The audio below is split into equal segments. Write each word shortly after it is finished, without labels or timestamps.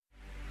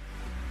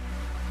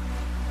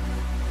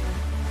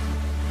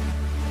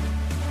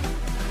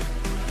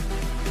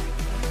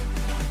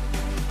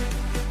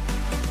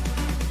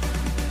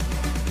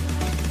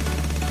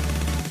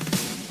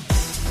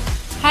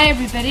Hi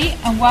everybody,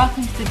 and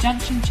welcome to the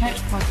Junction Church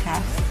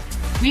podcast.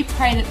 We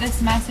pray that this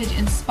message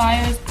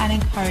inspires and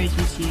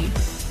encourages you.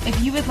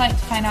 If you would like to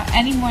find out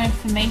any more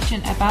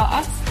information about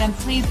us, then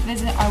please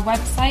visit our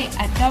website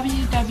at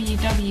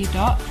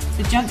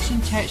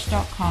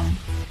www.thejunctionchurch.com.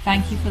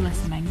 Thank you for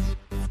listening.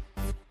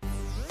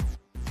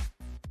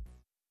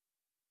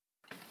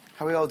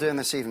 How are we all doing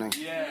this evening?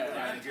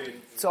 Yeah, good.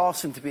 It's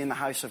awesome to be in the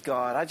house of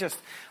God.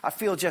 I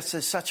feel just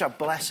there's such a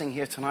blessing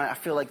here tonight. I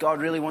feel like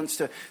God really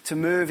wants to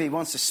move. He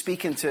wants to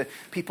speak into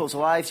people's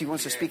lives. He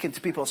wants to speak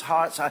into people's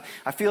hearts. I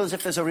feel as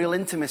if there's a real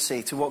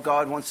intimacy to what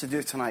God wants to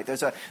do tonight.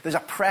 There's a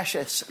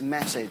precious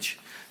message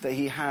that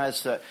he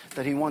has that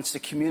he wants to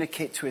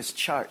communicate to his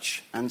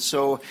church. And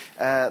so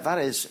that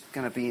is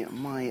going to be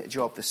my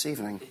job this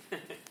evening.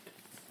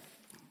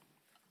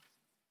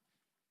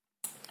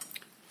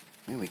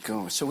 There we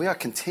go. So we are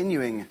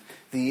continuing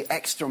the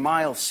Extra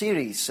Mile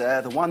series,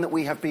 the one that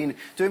we have been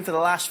doing for the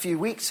last few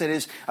weeks. It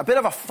is a bit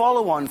of a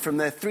follow-on from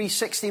the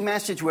 360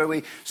 message where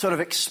we sort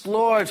of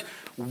explored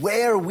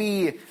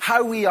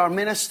how we are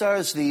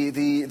ministers,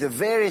 the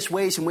various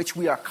ways in which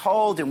we are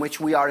called, in which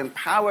we are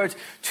empowered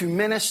to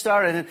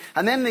minister.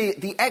 And then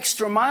the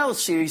Extra Mile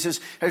series is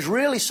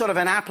really sort of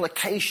an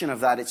application of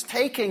that. It's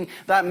taking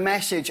that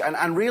message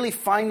and really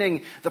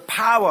finding the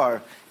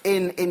power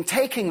in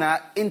taking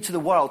that into the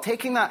world,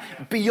 taking that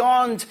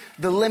beyond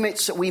the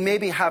limits that we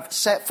maybe have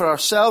set for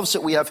ourselves,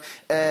 that we have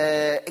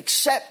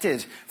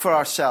accepted for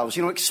ourselves.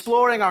 You know,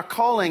 exploring our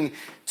calling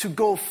to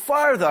go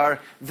further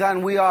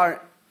than we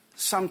are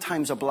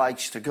sometimes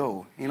obliged to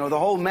go. You know, the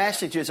whole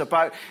message is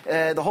about,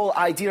 the whole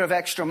idea of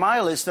extra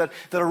mile is that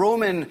a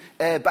Roman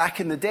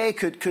back in the day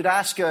could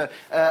ask a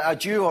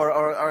Jew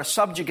or a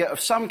subjugate of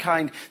some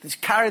kind to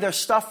carry their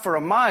stuff for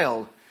a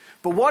mile.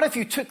 But what if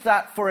you took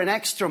that for an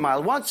extra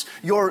mile? Once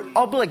your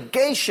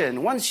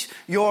obligation, once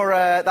your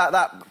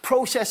that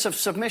process of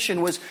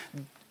submission was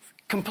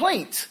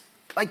complete,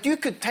 like you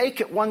could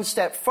take it one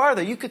step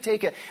further. You could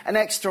take it an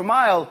extra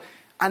mile,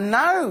 and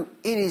now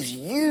it is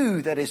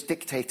you that is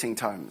dictating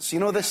terms. You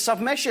know, the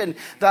submission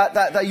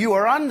that you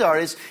are under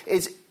is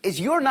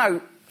you're now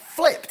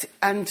flipped,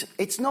 and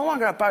it's no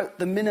longer about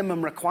the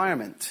minimum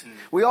requirement.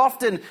 We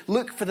often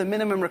look for the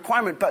minimum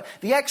requirement, but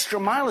the extra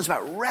mile is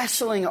about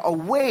wrestling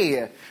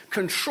away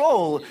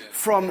control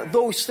from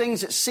those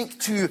things that seek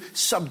to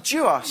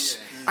subdue us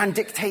and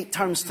dictate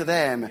terms to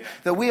them.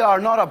 That we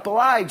are not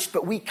obliged,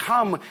 but we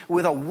come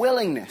with a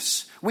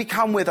willingness. We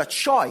come with a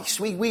choice.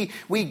 We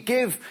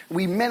give,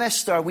 we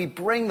minister, we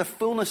bring the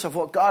fullness of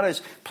what God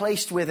has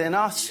placed within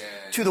us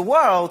to the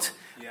world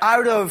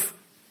out of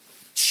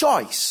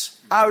choice.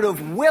 Out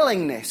of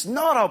willingness,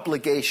 not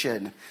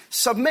obligation.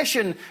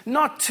 Submission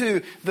not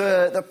to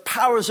the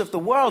powers of the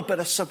world, but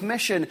a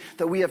submission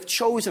that we have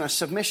chosen, a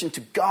submission to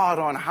God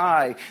on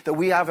high, that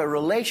we have a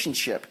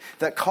relationship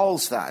that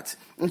calls that.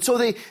 And so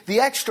the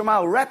extra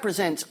mile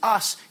represents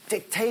us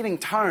dictating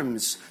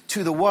terms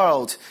to the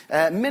world,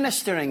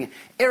 ministering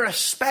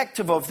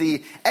irrespective of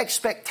the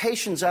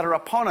expectations that are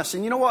upon us.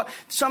 And you know what?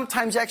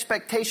 Sometimes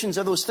expectations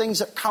are those things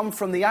that come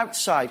from the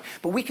outside,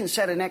 but we can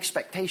set an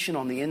expectation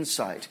on the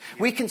inside.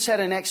 We can set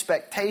an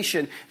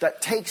expectation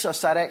that takes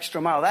us that extra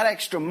mile. That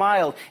extra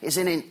mile is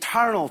an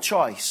internal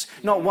choice,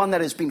 not one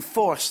that has been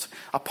forced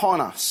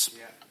upon us.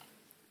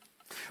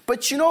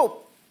 But you know,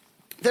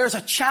 there's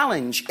a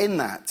challenge in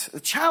that. The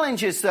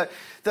challenge is that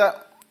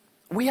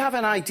we have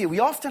an idea. We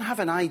often have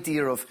an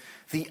idea of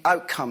the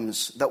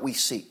outcomes that we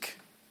seek.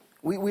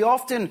 We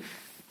often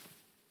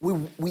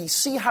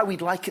see how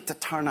we'd like it to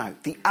turn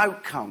out, the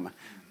outcome.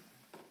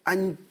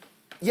 And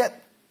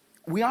yet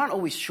we aren't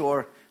always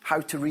sure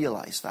how to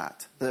realize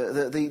that.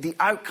 The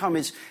outcome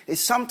is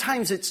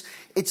sometimes it's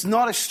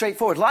not as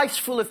straightforward. Life's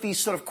full of these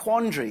sort of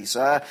quandaries.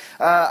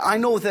 I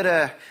know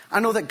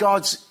that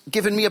God's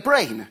given me a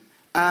brain.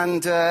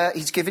 And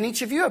he's given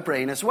each of you a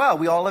brain as well.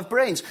 We all have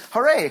brains.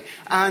 Hooray.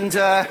 And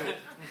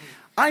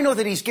I know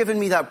that he's given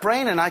me that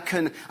brain, and I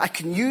can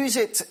use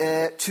it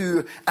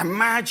to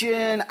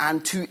imagine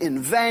and to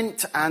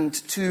invent and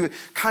to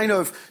kind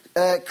of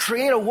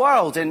create a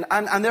world. And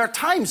there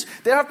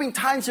have been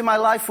times in my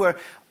life where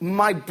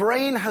my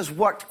brain has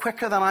worked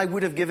quicker than I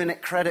would have given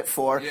it credit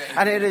for.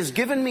 And it has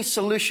given me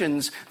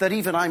solutions that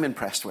even I'm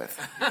impressed with.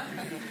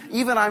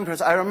 Even I'm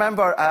impressed. I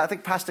remember, I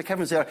think Pastor Kevin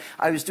was there,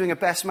 I was doing a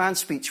best man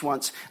speech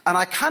once, and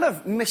I kind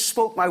of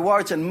misspoke my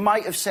words and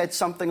might have said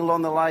something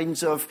along the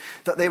lines of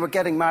that they were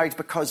getting married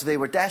because they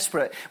were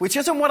desperate, which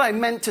isn't what I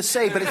meant to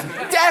say, but it's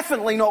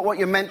definitely not what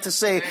you're meant to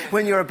say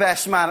when you're a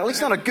best man, at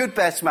least not a good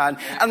best man.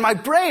 And my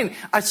brain,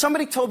 as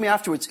somebody told me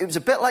afterwards, it was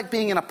a bit like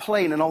being in a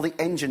plane and all the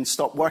engines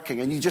stopped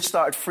working and you just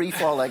started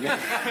free-falling.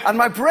 And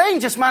my brain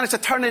just managed to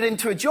turn it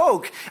into a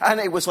joke. And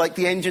it was like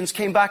the engines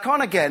came back on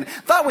again.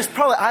 That was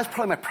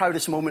probably my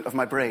proudest moment of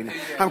my brain.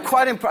 I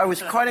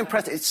was quite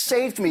impressed. It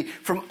saved me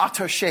from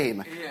utter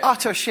shame.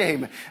 Utter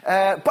shame.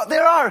 But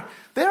there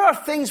are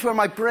things where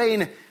my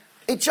brain,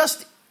 it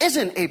just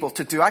isn't able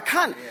to do. I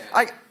can't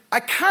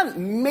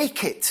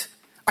make it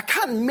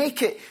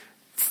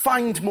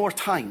find more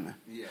time.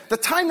 The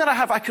time that I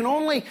have, I can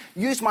only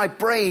use my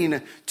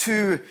brain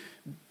to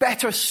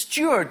better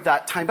steward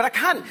that time, but I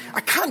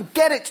can't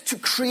get it to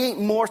create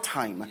more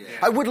time. Yeah.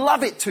 I would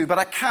love it to, but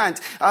I can't.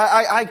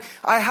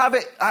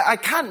 I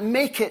can't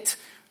make it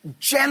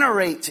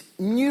generate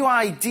new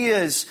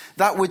ideas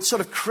that would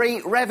sort of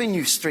create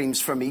revenue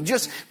streams for me.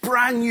 Just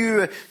brand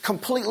new,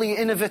 completely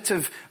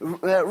innovative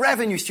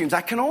revenue streams.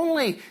 I can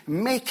only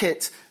make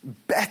it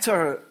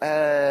better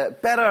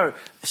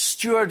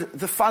steward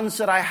the funds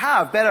that I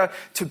have,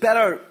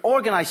 better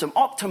organize them,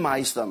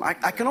 optimize them. I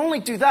can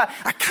only do that.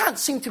 I can't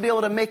seem to be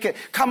able to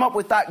come up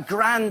with that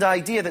grand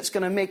idea that's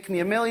going to make me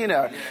a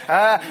millionaire.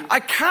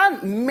 I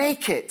can't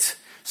make it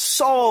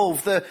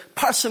solve the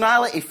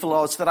personality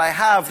flaws that I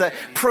have that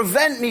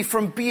prevent me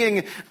from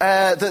being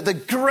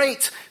the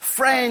great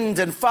friend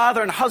and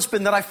father and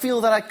husband that I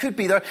feel that I could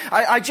be.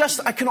 I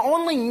can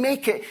only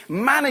make it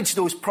manage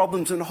those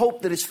problems and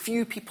hope that as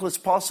few people as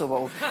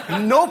possible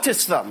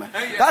notice them.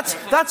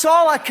 That's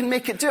all I can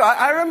make it do.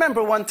 I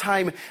remember one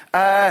time,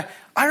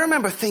 I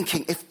remember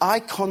thinking, if I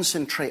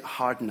concentrate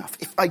hard enough,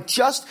 if I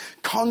just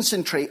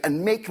concentrate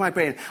and make my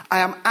brain, I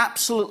am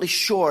absolutely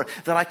sure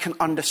that I can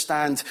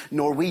understand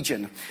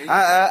Norwegian.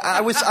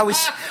 I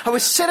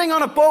was sitting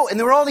on a boat and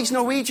there were all these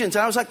Norwegians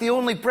and I was like the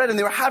only Brit, and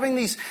they were having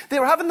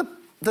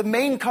the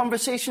main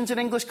conversations in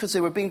English because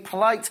they were being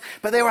polite,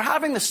 but they were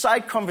having the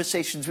side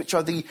conversations, which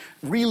are the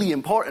really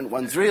important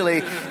ones,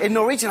 really, in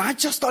Norwegian. I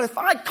just thought, if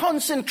I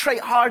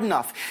concentrate hard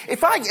enough,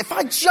 if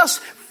I just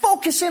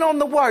focus in on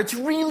the words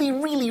really,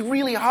 really,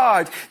 really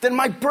hard, then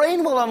my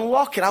brain will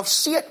unlock it. I'll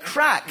see it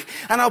crack,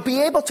 and I'll be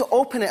able to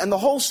open it, and the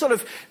whole sort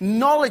of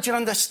knowledge and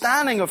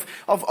understanding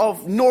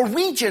of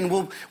Norwegian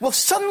will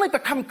suddenly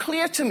become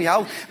clear to me.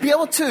 I'll be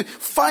able to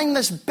find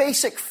this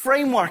basic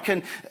framework,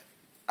 and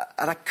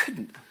I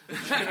couldn't.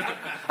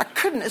 I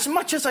couldn't. As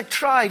much as I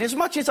tried, as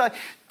much as I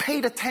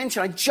paid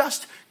attention, I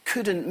just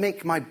couldn't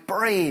make my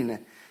brain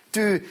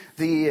do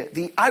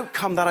the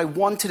outcome that I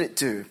wanted it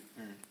to.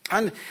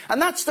 And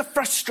that's the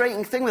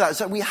frustrating thing with that, is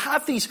that we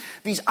have these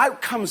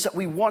outcomes that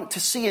we want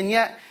to see, and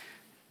yet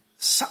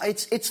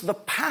it's the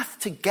path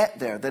to get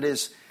there that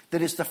is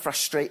the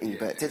frustrating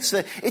bit. It's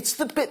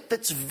the bit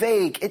that's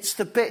vague. It's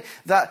the bit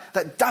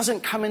that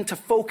doesn't come into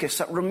focus,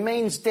 that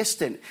remains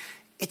distant.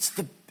 It's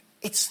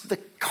the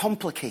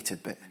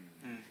complicated bit.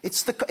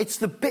 It's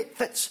the bit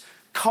that's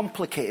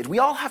complicated. We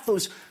all have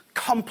those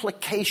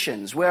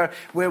complications where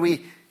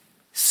we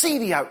see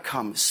the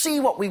outcome, see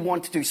what we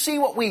want to do, see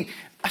what we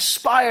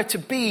aspire to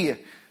be,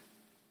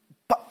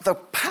 but the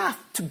path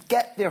to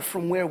get there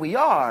from where we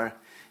are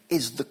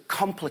is the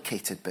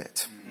complicated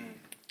bit.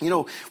 Mm-hmm. You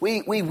know,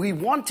 we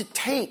want to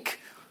take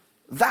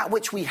that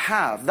which we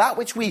have, that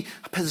which we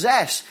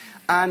possess,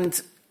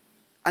 and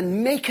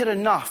make it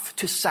enough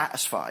to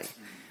satisfy.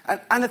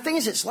 And the thing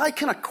is, it's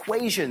like an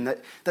equation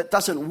that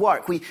doesn't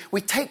work.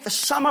 We take the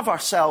sum of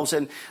ourselves,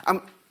 and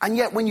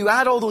yet when you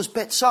add all those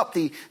bits up,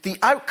 the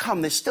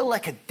outcome, there's still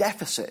like a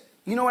deficit.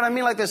 You know what I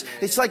mean? Like this,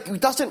 it's like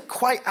it doesn't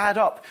quite add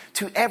up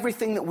to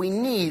everything that we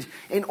need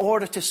in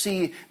order to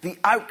see the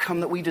outcome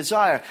that we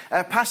desire.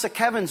 Pastor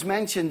Kevin's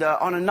mentioned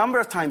on a number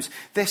of times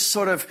this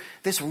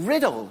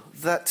riddle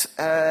that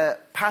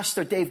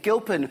Pastor Dave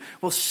Gilpin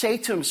will say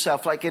to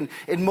himself, like in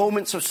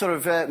moments of sort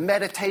of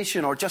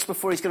meditation or just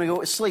before he's going to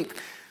go to sleep.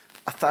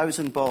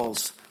 1,000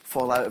 balls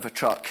fall out of a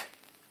truck.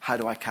 How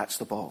do I catch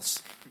the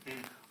balls?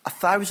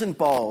 1,000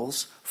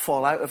 balls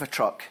fall out of a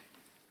truck.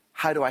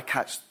 How do I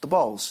catch the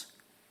balls?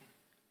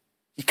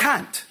 You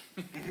can't.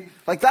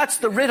 Like, that's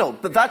the riddle,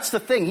 but that's the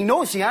thing. He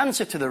knows the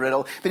answer to the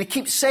riddle, but he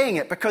keeps saying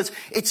it because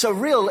it's a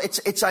riddle.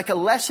 It's like a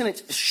lesson.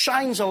 It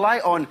shines a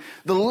light on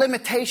the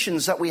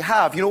limitations that we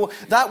have. You know,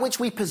 that which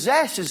we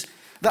possess is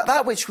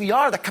that which we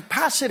are, the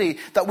capacity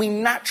that we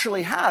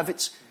naturally have.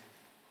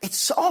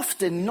 It's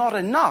often not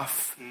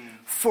enough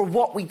for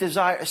what we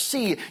desire to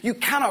see. You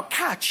cannot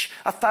catch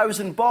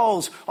 1,000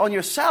 balls on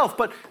yourself,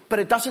 but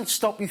it doesn't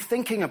stop you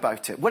thinking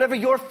about it. Whatever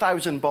your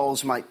 1,000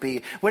 balls might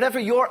be, whatever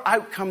your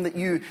outcome that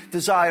you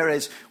desire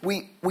is,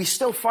 we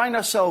still find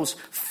ourselves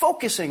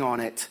focusing on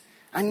it,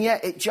 and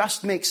yet it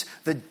just makes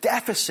the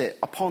deficit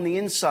upon the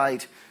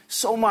inside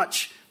so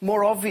much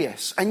more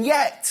obvious. And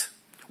yet,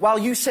 while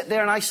you sit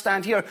there and I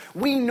stand here,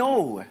 we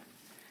know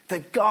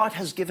that God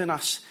has given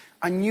us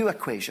a new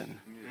equation.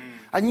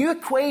 A new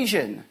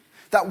equation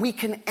that we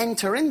can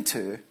enter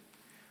into,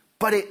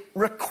 but it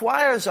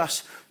requires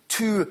us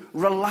to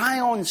rely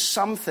on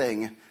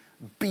something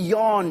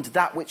beyond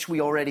that which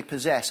we already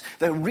possess,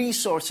 the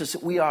resources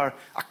that we are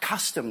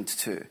accustomed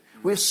to.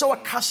 We're so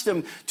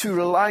accustomed to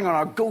relying on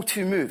our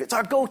go-to move. It's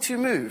our go-to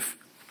move.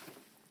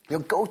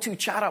 Your go-to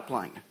chat-up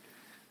line.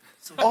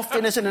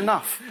 Often isn't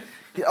enough.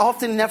 It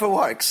often never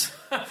works.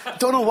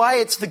 Don't know why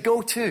it's the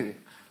go-to.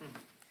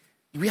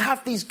 We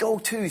have these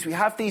go-tos, we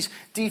have these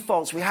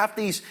defaults, we have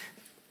these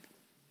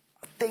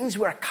things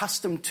we're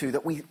accustomed to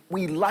that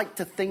we like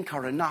to think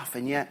are enough,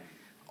 and yet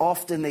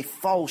often they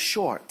fall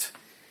short.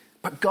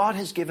 But God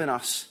has given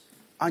us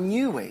a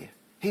new way.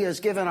 He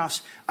has given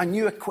us a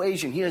new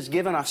equation. He has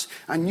given us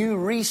a new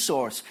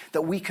resource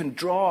that we can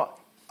draw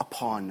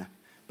upon,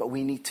 but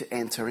we need to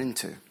enter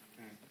into.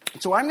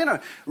 So I'm going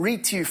to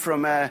read to you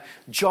from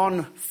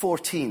John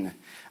 14.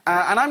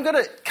 And I'm going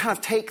to kind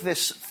of take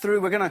this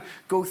through. We're going to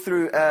go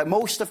through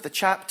most of the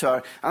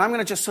chapter. And I'm going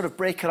to just sort of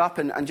break it up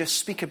and just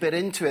speak a bit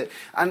into it.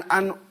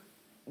 And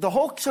the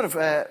whole sort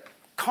of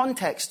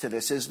context to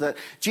this is that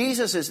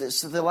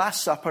it's the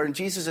Last Supper, and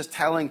Jesus is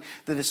telling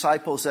the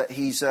disciples that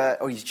he's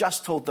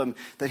just told them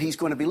that he's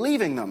going to be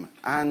leaving them.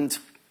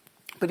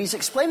 But he's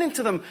explaining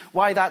to them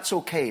why that's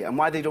okay and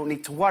why they don't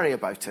need to worry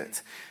about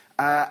it.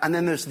 And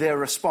then there's their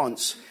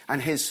response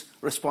and his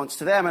response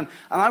to them. And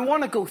I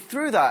want to go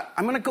through that.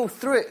 I'm going to go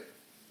through it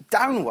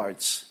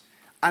downwards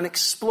and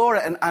explore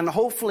it. And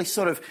hopefully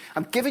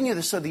I'm giving you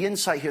the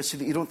insight here so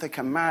that you don't think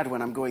I'm mad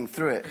when I'm going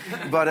through it.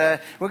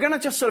 But we're going to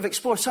just sort of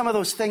explore some of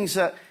those things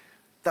that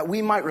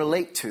we might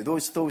relate to,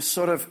 those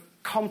sort of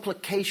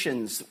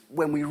complications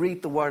when we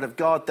read the Word of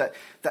God that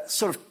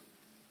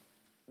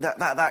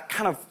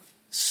kind of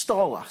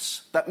stall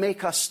us, that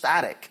make us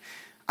static.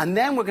 And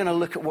then we're going to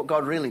look at what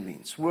God really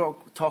means. We'll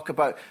talk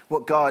about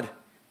what God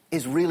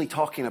is really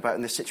talking about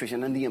in this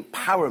situation and the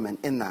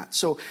empowerment in that.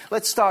 So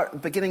let's start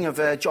beginning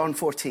of John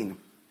 14.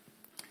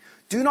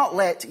 Do not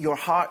let your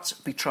hearts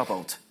be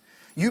troubled.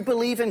 You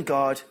believe in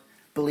God,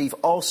 believe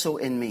also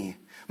in me.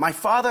 My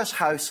Father's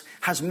house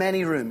has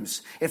many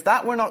rooms. If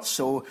that were not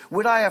so,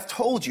 would I have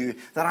told you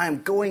that I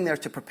am going there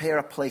to prepare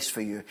a place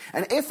for you?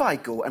 And if I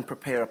go and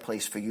prepare a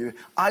place for you,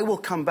 I will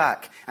come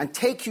back and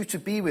take you to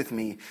be with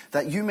me,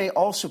 that you may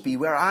also be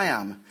where I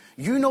am.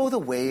 You know the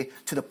way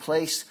to the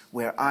place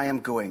where I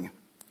am going.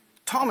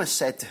 Thomas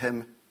said to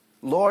him,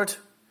 Lord,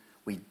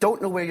 we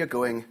don't know where you're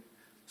going,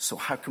 so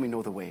how can we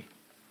know the way?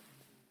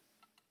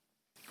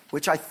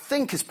 Which I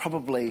think is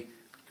probably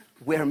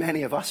where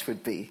many of us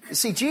would be. You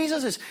see,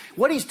 Jesus is,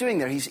 what he's doing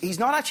there, he's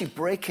not actually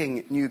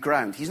breaking new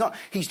ground.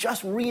 He's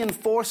just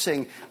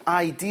reinforcing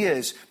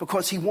ideas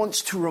because he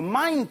wants to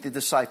remind the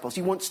disciples.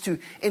 He wants to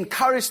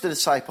encourage the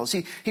disciples.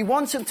 He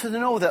wants them to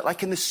know that,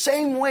 like, in the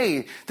same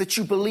way that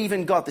you believe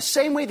in God, the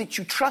same way that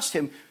you trust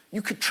him,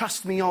 you could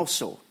trust me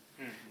also.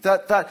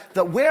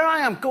 That where I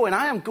am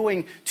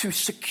going to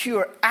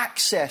secure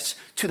access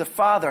to the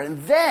Father. And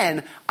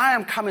then I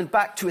am coming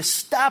back to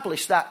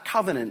establish that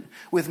covenant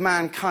with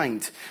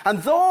mankind.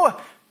 And though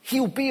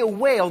he'll be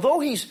away, although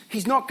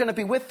he's not going to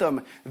be with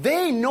them,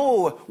 they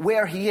know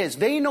where he is.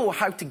 They know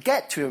how to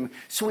get to him.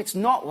 So it's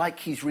not like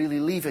he's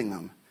really leaving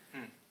them.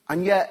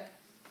 And yet,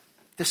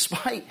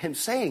 despite him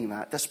saying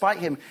that, despite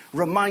him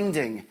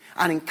reminding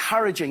and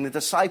encouraging the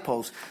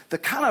disciples, the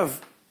kind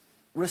of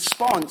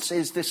response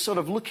is this sort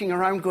of looking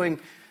around going,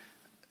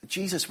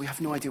 Jesus, we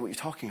have no idea what you're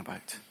talking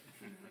about.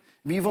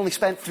 You've only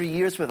spent 3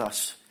 years with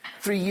us.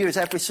 3 years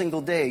every single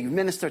day. You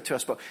ministered to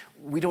us, but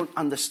we don't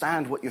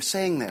understand what you're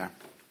saying there.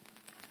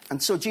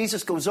 And so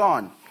Jesus goes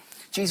on.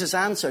 Jesus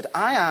answered,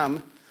 I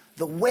am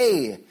the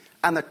way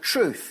and the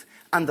truth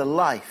and the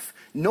life.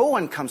 No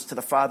one comes to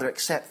the Father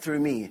except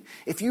through me.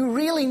 If you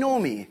really know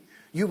me,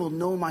 you will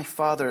know my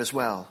Father as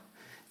well.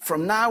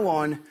 From now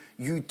on,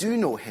 you do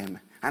know him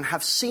and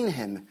have seen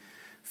him.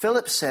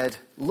 Philip said,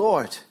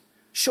 Lord,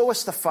 show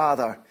us the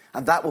Father,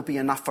 and that will be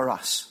enough for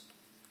us.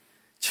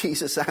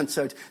 Jesus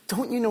answered,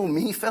 don't you know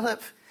me,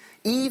 Philip?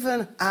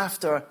 Even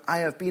after I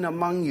have been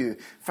among you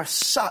for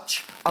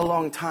such a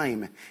long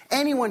time.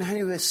 Anyone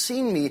who has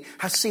seen me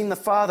has seen the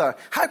Father.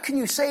 How can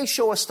you say,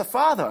 show us the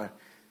Father?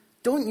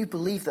 Don't you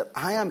believe that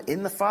I am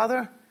in the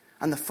Father,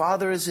 and the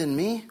Father is in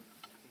me?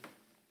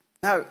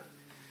 Now,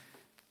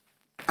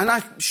 and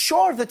I'm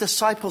sure the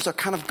disciples are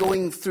kind of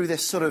going through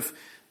this sort of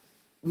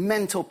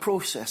mental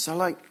process. They're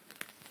like,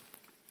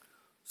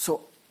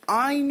 so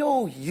I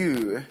know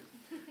you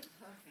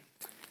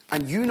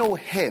and you know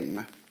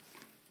him,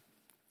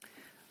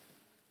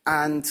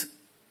 and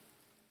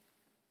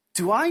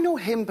do I know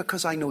him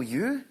because I know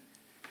you?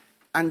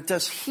 And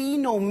does he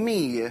know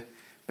me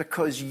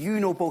because you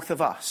know both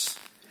of us?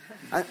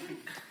 And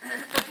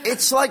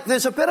it's like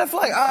there's a bit of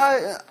like,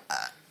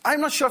 I'm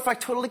not sure if I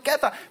totally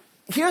get that.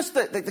 Here's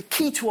the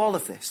key to all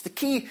of this. The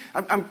key,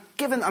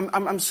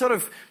 I'm sort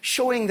of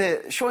showing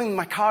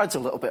my cards a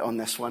little bit on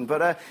this one,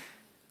 but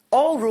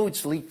all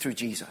roads lead through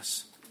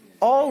Jesus.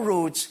 All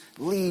roads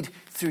lead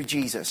through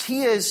Jesus.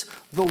 He is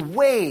the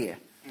way,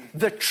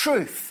 the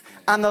truth,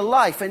 and the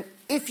life. And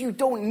if you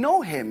don't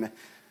know him,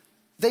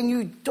 then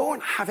you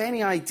don't have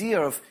any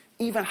idea of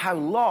even how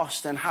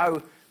lost and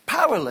how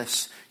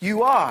powerless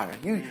you are.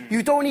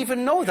 You don't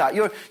even know that.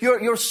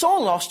 You're so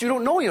lost, you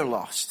don't know you're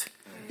lost.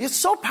 You're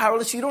so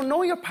powerless, you don't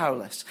know you're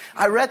powerless.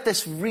 I read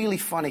this really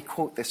funny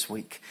quote this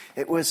week.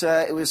 It was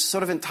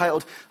sort of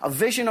entitled, A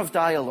Vision of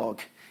Dialogue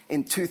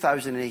in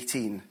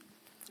 2018.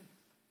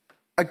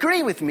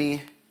 Agree with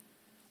me,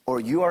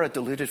 or you are a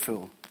deluded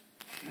fool.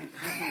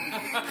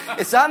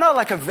 Is that not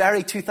like a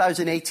very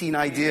 2018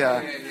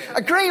 idea? Yeah.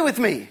 Agree with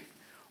me,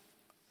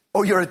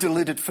 or you're a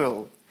deluded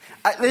fool.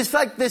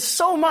 There's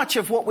so much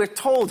of what we're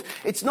told.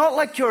 It's not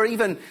like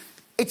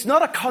it's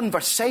not a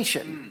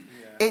conversation.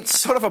 it's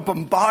sort of a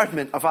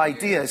bombardment of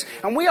ideas.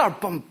 And we are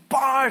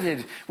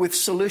bombarded with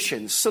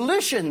solutions.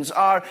 Solutions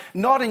are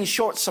not in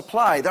short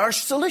supply. There are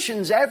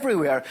solutions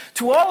everywhere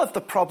to all of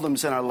the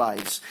problems in our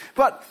lives.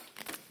 But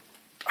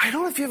I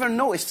don't know if you've ever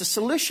noticed the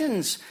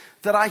solutions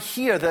that I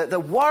hear, the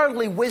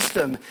worldly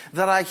wisdom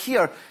that I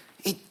hear,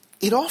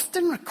 it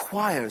often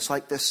requires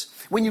like this,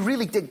 when you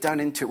really dig down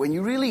into it, when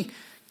you really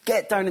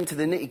get down into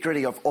the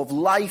nitty-gritty of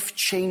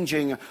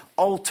life-changing,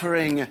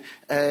 altering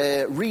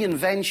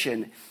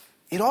reinvention,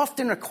 it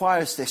often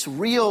requires this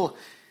real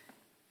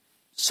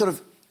sort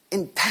of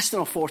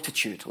intestinal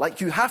fortitude.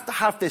 Like you have to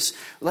have this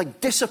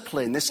like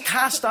discipline, this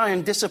cast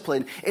iron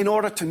discipline in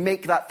order to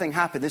make that thing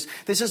happen.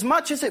 There's as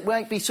much as it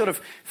might be sort of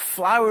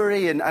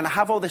flowery and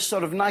have all this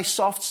sort of nice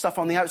soft stuff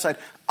on the outside,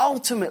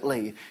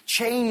 ultimately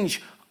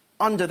change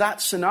under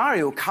that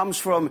scenario comes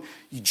from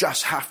you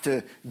just have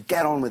to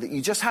get on with it.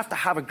 You just have to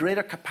have a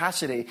greater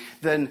capacity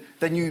than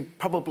you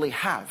probably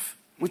have,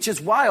 which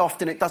is why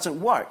often it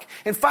doesn't work.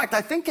 In fact,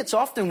 I think it's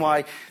often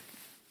why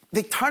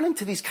they turn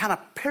into these kind of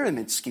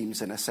pyramid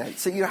schemes in a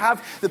sense. So you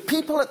have the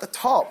people at the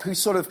top who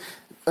sort of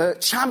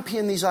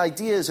champion these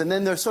ideas, and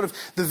then there's sort of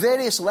the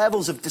various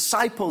levels of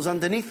disciples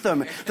underneath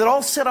them that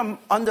all sit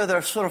under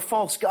their sort of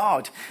false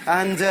god.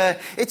 And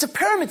it's a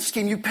pyramid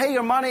scheme. You pay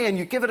your money and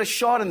you give it a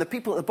shot, and the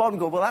people at the bottom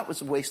go, well, that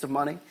was a waste of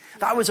money.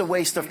 That was a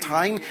waste of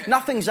time.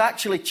 Nothing's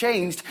actually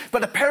changed,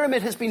 but a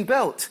pyramid has been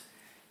built.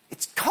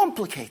 It's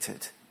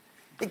complicated.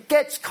 It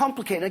gets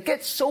complicated. It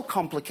gets so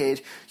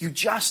complicated, you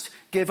just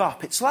give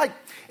up. It's like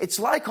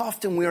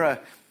often we're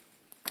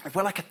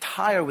like a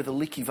tire with a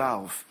leaky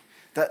valve.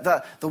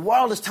 The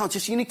world is telling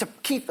us you need to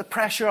keep the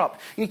pressure up.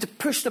 You need to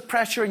push the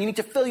pressure, and you need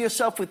to fill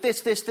yourself with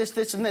this,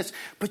 and this.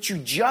 But you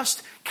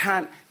just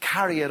can't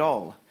carry it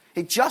all.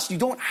 You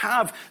don't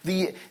have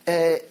the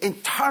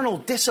internal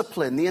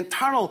discipline, the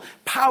internal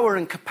power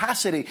and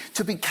capacity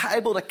to be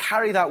able to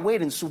carry that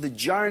weight. And so the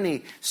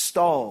journey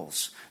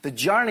stalls. The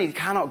journey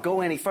cannot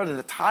go any further.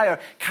 The tire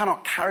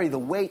cannot carry the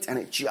weight, and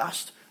it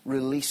just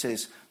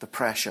releases the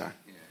pressure.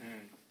 Yeah.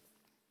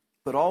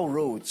 But all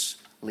roads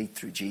lead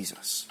through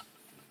Jesus.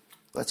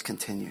 Let's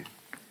continue.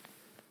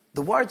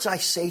 The words I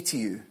say to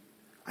you,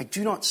 I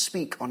do not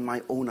speak on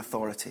my own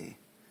authority.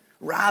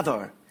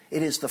 Rather,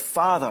 it is the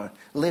Father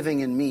living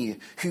in me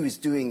who is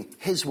doing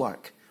his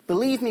work.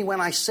 Believe me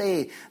when I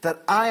say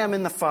that I am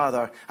in the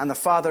Father and the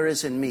Father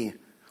is in me.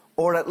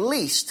 Or at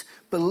least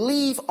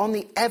believe on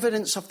the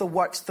evidence of the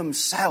works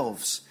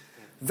themselves.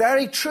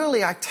 Very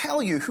truly, I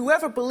tell you,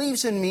 whoever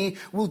believes in me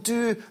will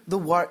do the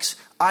works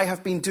I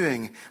have been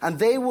doing. And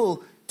they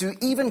will do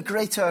even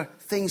greater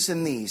things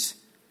than these,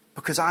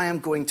 because I am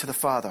going to the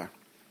Father.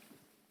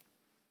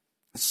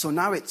 So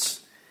now it's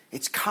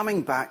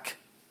coming back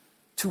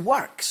to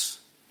works.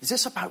 Is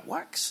this about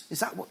works? Is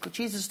that what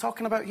Jesus is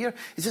talking about here?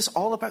 Is this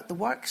all about the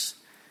works?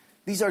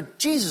 These are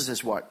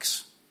Jesus'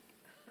 works,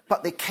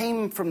 but they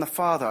came from the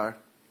Father.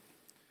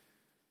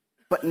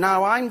 But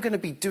now I'm going to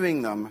be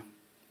doing them,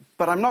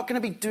 but I'm not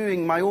going to be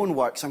doing my own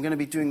works. I'm going to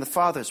be doing the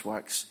Father's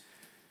works,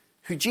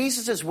 who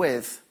Jesus is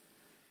with,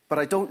 but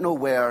I don't know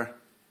where,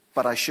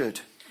 but I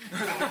should.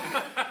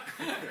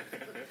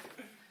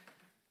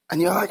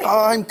 And you're like,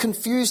 oh, I'm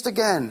confused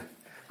again.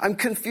 I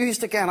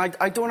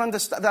don't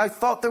understand. I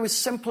thought there was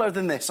simpler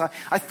than this.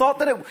 I thought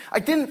that I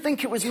didn't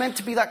think it was meant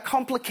to be that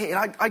complicated.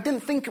 I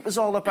didn't think it was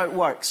all about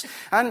works.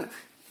 And,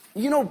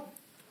 you know,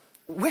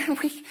 when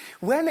we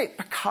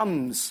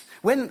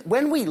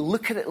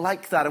look at it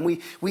like that, and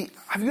we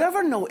have you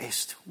ever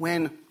noticed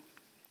when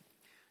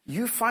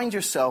you find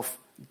yourself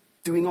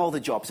doing all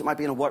the jobs, it might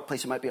be in a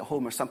workplace, it might be at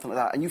home or something like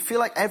that, and you feel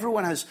like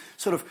everyone has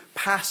sort of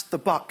passed the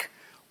buck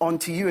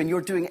onto you and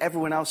you're doing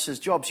everyone else's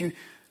jobs,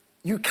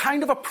 you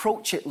kind of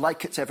approach it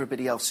like it's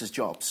everybody else's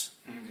jobs.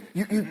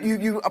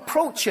 You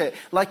approach it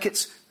like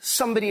it's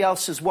somebody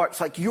else's work,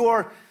 like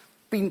you're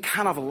being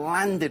kind of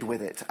landed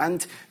with it.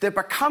 And there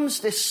becomes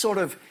this sort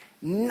of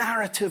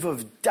narrative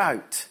of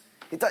doubt.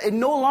 It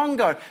no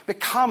longer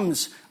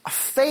becomes a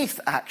faith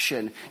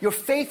action. Your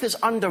faith is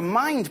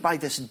undermined by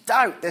this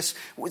doubt.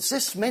 Was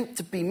this meant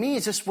to be me?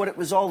 Is this what it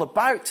was all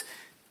about?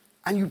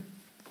 And you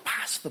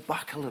pass the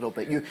buck a little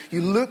bit.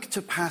 You look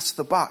to pass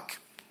the buck.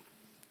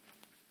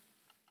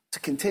 To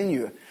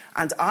continue,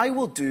 and I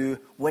will do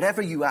whatever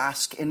you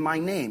ask in my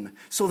name,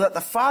 so that the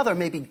Father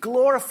may be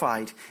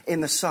glorified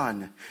in the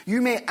Son.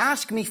 You may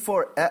ask me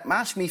for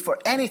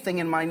anything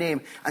in my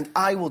name, and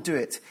I will do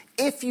it.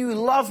 If you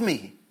love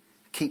me,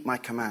 keep my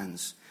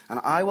commands,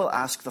 and I will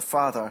ask the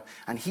Father,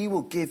 and he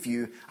will give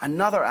you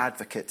another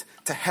advocate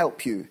to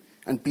help you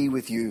and be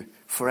with you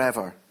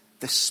forever,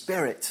 the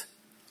Spirit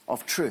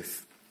of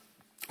truth.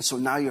 So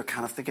now you're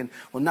kind of thinking,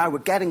 well, now we're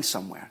getting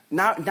somewhere.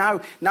 Now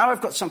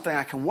I've got something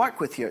I can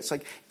work with here. It's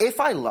like, if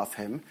I love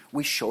him,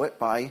 we show it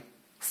by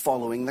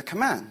following the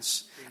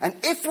commands. And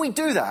if we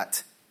do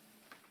that,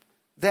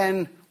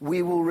 then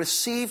we will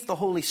receive the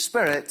Holy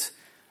Spirit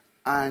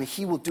and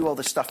he will do all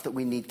the stuff that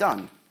we need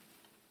done.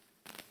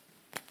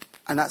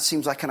 And that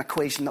seems like an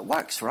equation that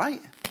works,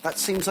 right? That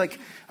seems like...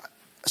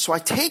 So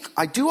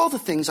I do all the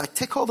things, I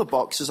tick all the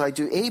boxes, I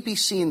do A, B,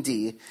 C, and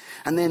D,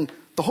 and then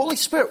the Holy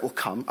Spirit will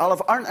come. I'll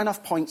have earned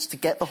enough points to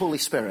get the Holy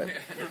Spirit.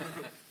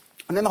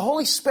 And then the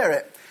Holy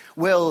Spirit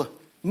will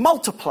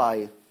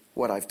multiply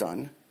what I've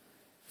done,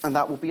 and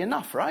that will be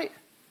enough, right?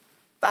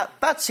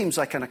 That seems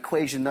like an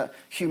equation that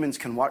humans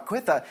can work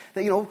with. That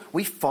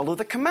we follow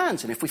the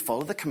commands, and if we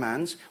follow the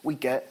commands, we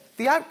get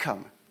the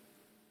outcome.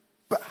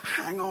 But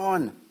hang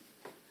on.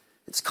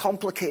 It's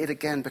complicated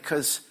again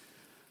because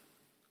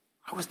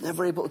I was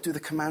never able to do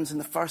the commands in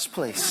the first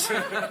place.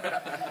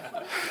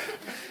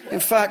 In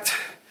fact,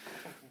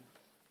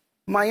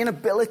 my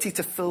inability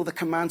to fill the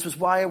commands was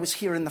why I was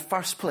here in the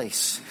first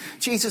place.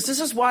 Jesus, this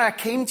is why I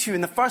came to you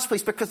in the first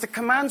place, because the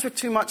commands were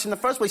too much in the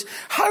first place.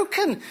 How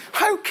can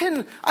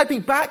I be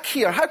back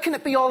here? How can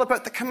it be all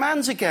about the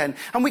commands again?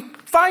 And we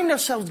find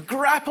ourselves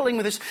grappling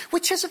with this.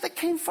 Which is it that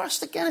came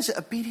first again? Is it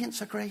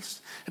obedience or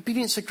grace?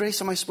 Obedience or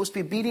grace? Am I supposed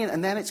to be obedient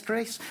and then it's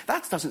grace?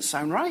 That doesn't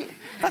sound right.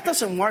 That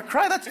doesn't work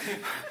right.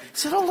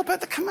 Is it all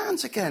about the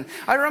commands again?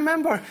 I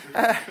remember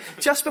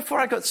just before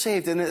I got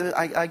saved, in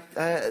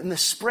the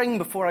spring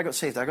before I got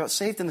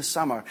saved in the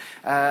summer,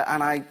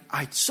 and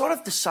I sort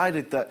of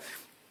decided that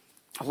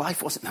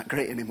life wasn't that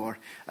great anymore.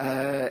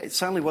 It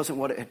certainly wasn't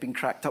what it had been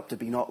cracked up to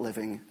be, not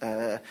living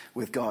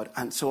with God.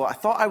 And so I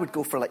thought I would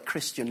go for like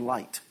Christian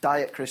light,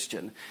 diet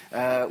Christian,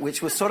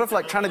 which was sort of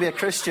like trying to be a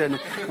Christian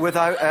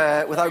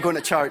without going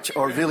to church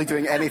or really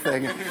doing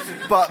anything,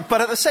 but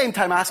at the same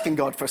time asking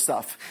God for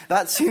stuff.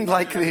 That seemed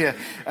like a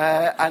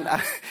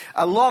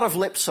lot of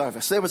lip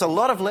service. There was a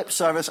lot of lip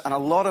service and a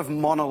lot of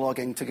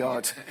monologuing to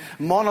God,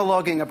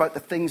 monologuing about the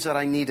things that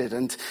I needed.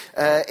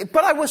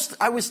 But I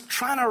was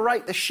trying to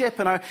right the ship,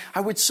 and I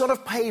would sort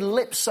of pay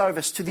lip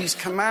service to these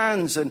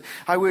commands, and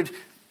I would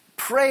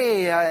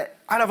pray out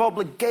of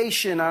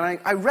obligation, and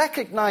I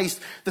recognized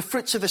the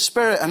fruits of the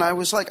Spirit, and I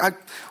was like, I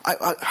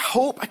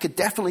hope I could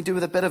definitely do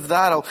with a bit of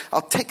that.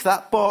 I'll tick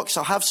that box.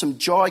 I'll have some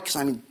joy because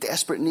I'm in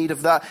desperate need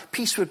of that.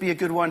 Peace would be a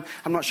good one.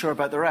 I'm not sure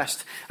about the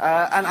rest.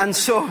 And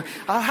so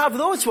I'll have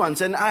those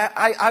ones, and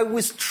I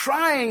was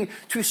trying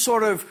to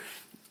sort of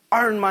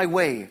earn my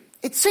way.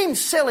 It seems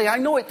silly. I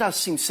know it does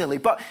seem silly,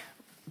 but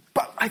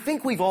I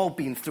think we've all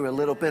been through a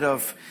little bit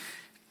of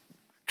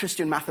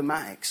Christian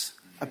mathematics,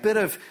 a bit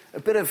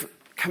of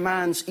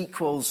commands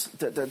equals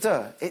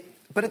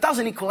but it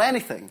doesn't equal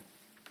anything.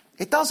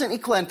 It doesn't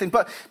equal anything.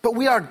 But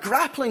we are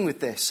grappling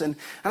with this, and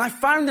I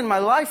found in my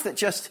life that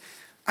just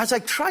as I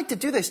tried to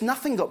do this,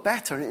 nothing got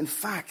better, and in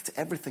fact,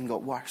 everything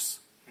got worse.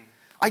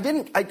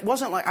 It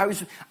wasn't like I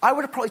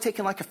would have probably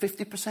taken like a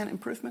 50%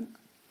 improvement.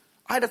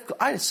 I'd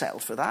have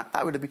settled for that.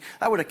 That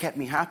would have kept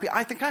me happy.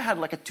 I think I had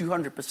like a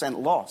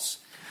 200% loss.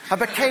 I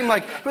became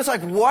like, it was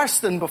like worse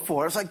than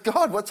before. I was like,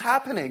 God, what's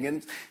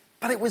happening?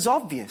 But it was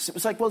obvious. It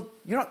was like, well,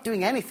 you're not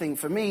doing anything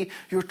for me.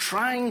 You're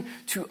trying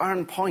to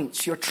earn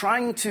points. You're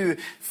trying to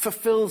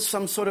fulfill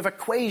some sort of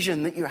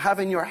equation that you have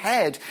in your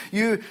head.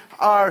 You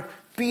are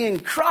being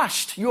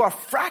crushed. You are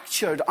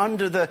fractured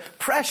under the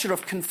pressure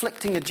of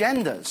conflicting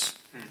agendas.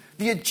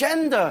 The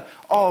agenda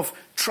of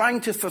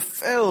trying to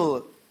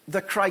fulfill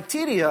the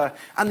criteria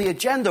and the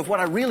agenda of what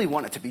I really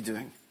wanted to be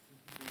doing.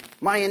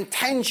 My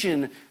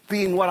intention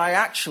being what I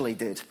actually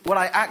did, what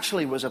I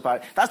actually was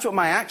about. That's what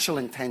my actual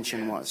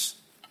intention was.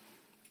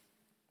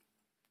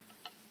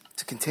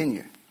 To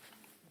continue.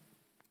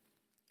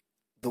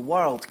 The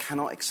world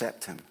cannot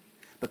accept him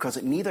because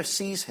it neither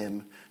sees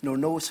him nor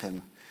knows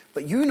him.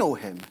 But you know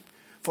him,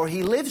 for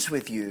he lives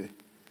with you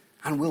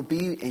and will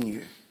be in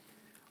you.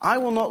 I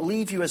will not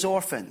leave you as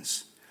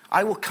orphans.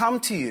 I will come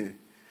to you.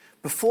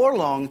 Before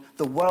long,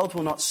 the world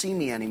will not see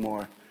me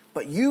anymore,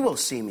 but you will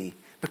see me.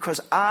 Because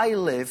I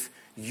live,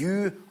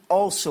 you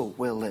also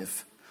will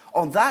live.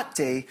 On that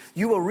day,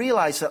 you will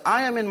realize that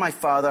I am in my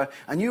Father,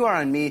 and you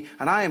are in me,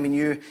 and I am in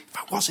you. If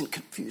I wasn't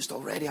confused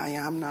already, I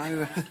am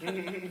now.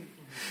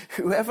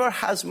 Whoever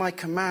has my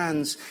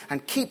commands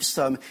and keeps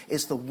them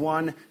is the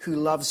one who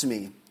loves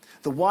me.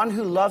 The one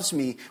who loves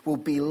me will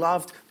be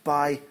loved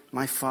by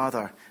my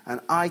Father,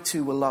 and I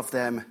too will love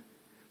them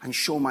and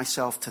show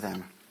myself to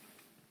them.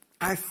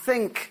 I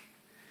think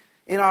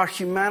in our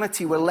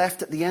humanity, we're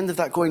left at the end of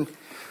that going,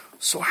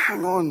 so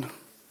hang on.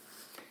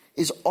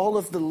 Is all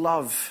of the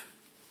love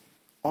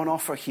on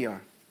offer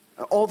here?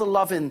 All the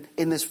love in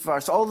this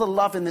verse, all the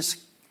love in this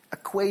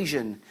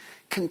equation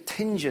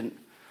contingent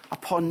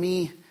upon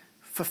me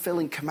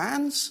fulfilling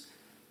commands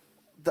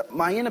that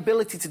my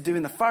inability to do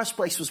in the first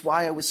place was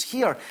why I was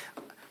here?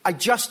 I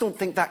just don't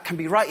think that can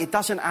be right. It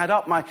doesn't add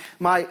up.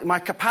 My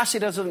capacity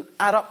doesn't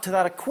add up to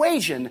that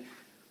equation.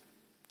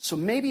 So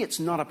maybe it's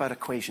not about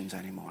equations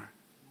anymore.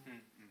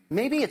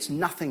 Maybe it's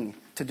nothing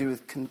to do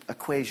with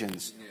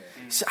equations.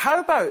 So how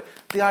about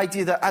the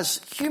idea that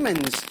as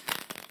humans,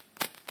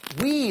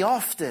 we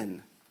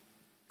often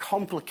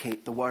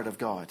complicate the Word of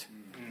God.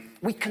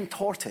 We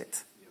contort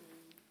it.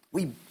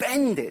 We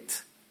bend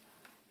it.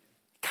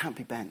 It can't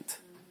be bent.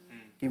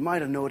 You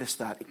might have noticed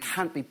that. It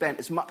can't be bent.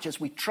 As much as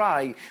we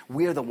try,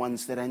 we're the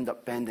ones that end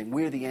up bending.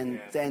 We're the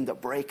that end up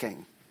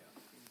breaking.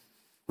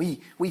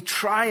 We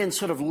try and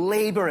sort of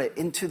labor it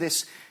into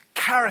this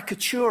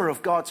caricature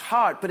of God's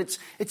heart, but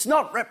it's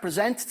not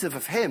representative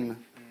of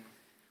him.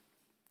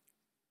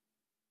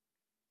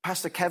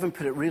 Pastor Kevin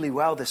put it really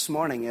well this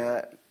morning.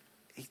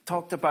 He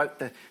talked about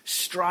the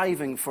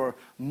striving for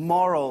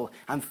moral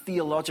and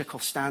theological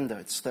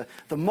standards.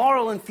 The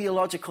moral and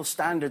theological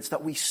standards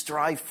that we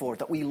strive for,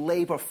 that we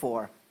labor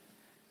for.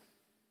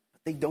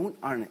 But they don't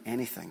earn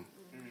anything.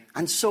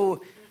 And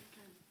so,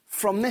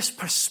 from this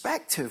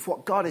perspective,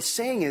 what God is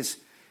saying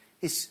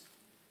is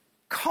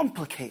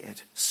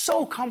complicated,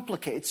 so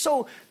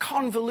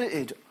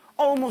convoluted,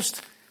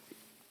 almost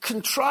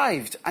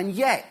contrived, and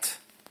yet,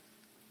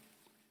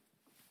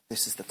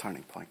 this is the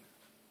turning point.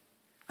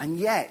 And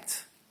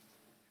yet,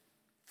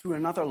 through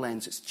another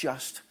lens, it's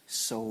just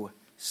so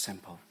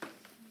simple.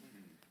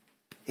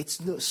 It's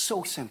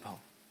so simple.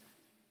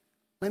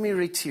 Let me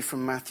read to you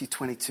from Matthew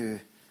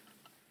 22,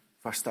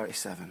 verse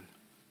 37.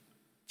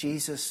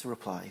 Jesus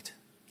replied,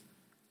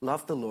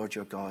 "Love the Lord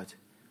your God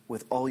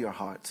with all your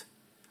heart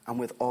and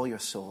with all your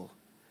soul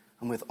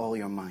and with all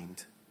your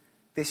mind.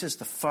 This is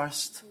the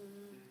first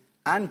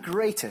and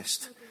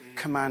greatest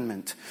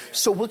commandment."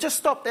 So we'll just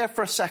stop there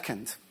for a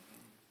second.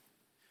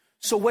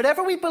 So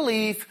whatever we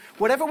believe,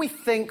 whatever we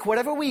think,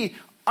 whatever we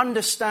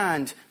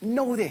understand,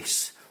 know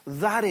this.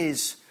 That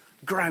is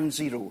ground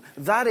zero.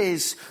 That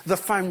is the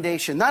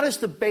foundation. That is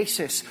the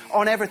basis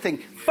on everything.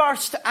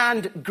 First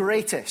and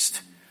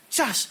greatest.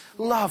 Just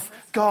love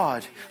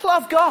God.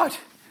 Love God.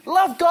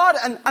 Love God.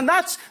 And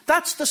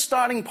that's the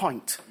starting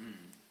point.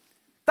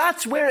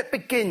 That's where it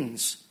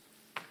begins.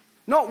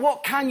 Not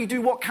what can you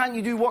do, what can't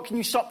you do, what can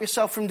you stop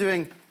yourself from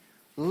doing.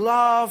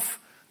 Love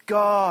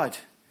God.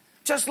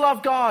 Just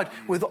love God.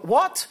 With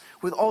what?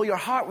 With all your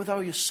heart, with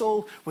all your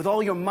soul, with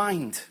all your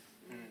mind.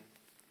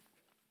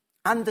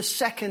 And the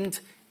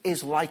second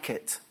is like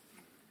it.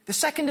 The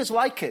second is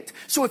like it.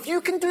 So if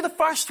you can do the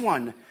first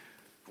one,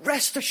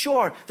 rest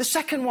assured, the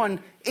second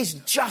one is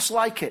just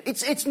like it.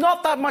 It's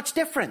not that much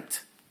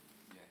different.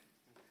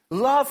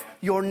 Love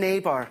your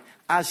neighbor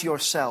as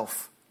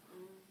yourself.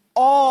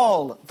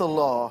 All the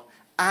law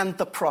and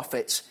the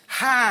prophets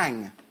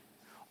hang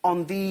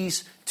on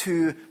these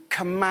two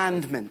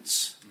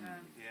commandments.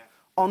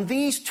 On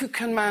these two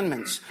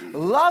commandments.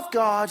 Love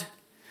God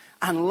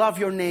and love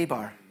your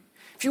neighbor.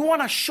 If you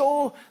want to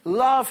show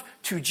love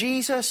to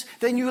Jesus,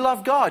 then you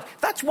love God.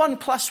 That's 1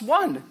 +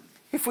 1.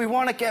 If we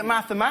want to get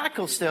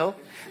mathematical still,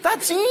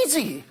 that's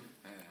easy.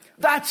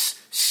 That's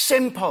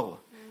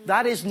simple.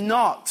 That is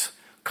not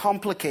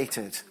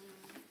complicated.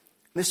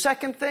 The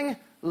second thing,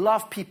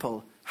 love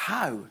people.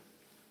 How?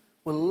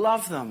 Well,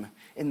 love them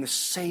in the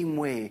same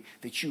way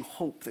that you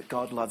hope that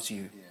God loves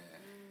you.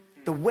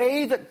 The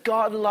way that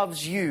God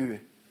loves you,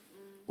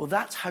 well,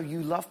 that's how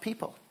you love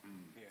people.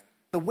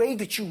 The way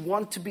that you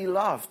want to be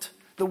loved,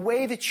 the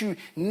way that you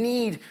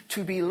need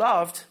to be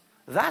loved,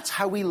 that's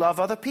how we love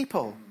other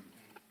people.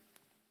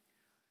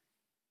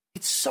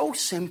 It's so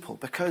simple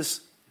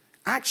because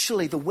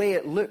actually the way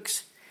it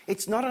looks,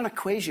 it's not an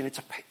equation, it's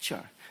a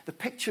picture. The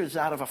picture is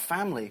that of a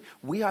family.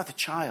 We are the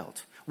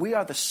child. We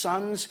are the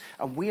sons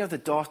and we are the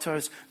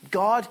daughters.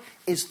 God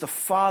is the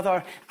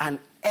father and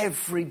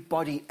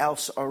everybody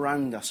else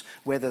around us,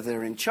 whether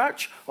they're in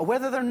church or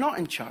whether they're not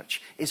in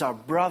church, is our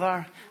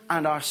brother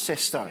and our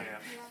sister.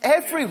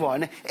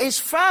 Everyone is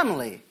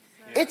family.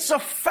 It's a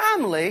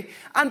family,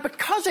 and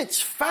because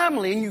it's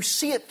family, and you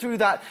see it through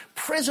that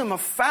prism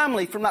of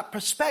family, from that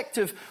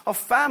perspective of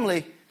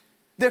family,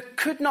 there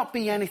could not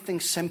be anything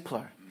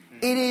simpler.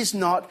 It is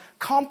not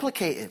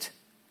complicated.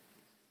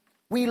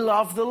 We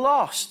love the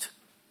lost.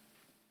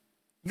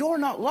 You're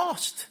not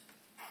lost.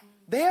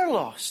 They're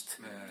lost.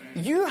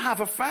 You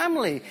have a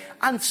family,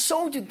 and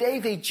so do they.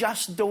 They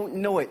just don't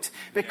know it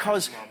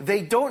because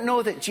they don't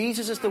know that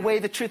Jesus is the way,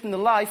 the truth, and the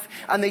life,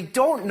 and they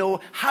don't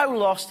know how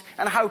lost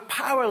and how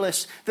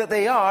powerless that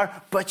they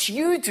are, but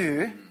you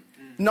do.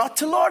 Not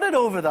to lord it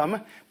over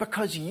them,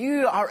 because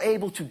you are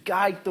able to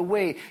guide the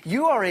way.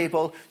 You are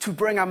able to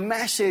bring a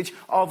message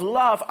of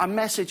love, a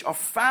message of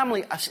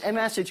family, a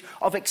message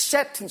of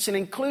acceptance and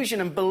inclusion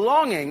and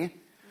belonging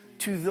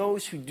to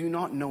those who do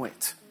not know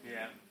it.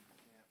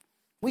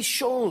 We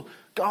show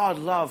God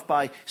love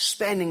by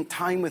spending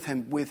time with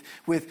him, with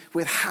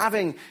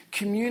having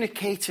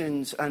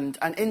communications and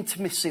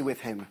intimacy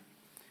with him.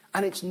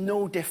 And it's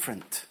no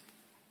different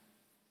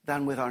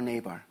than with our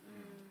neighbor.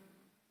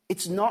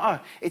 It's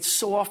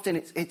so often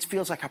it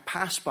feels like a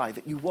pass by,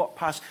 that you walk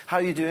past, how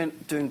are you doing?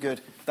 Doing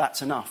good,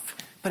 that's enough.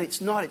 But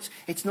it's not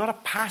a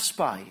pass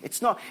by. It's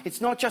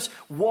not just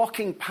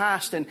walking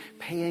past and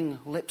paying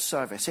lip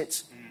service.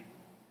 It's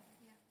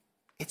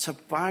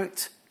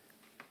about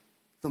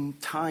the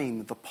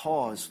time, the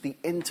pause, the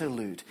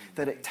interlude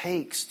that it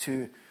takes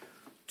to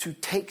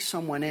take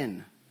someone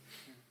in,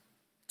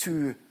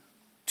 to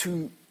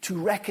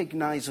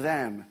recognize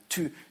them,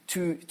 to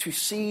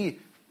see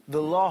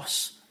the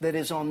loss that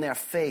is on their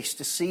face,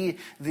 to see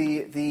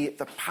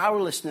the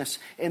powerlessness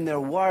in their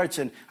words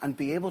and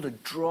be able to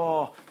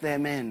draw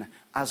them in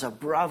as a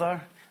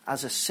brother,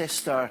 as a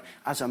sister,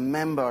 as a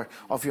member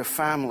of your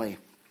family.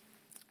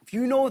 If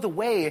you know the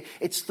way,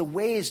 it's the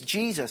way is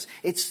Jesus.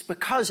 It's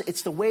because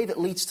it's the way that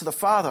leads to the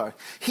Father.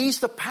 He's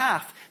the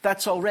path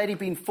that's already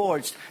been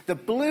forged, the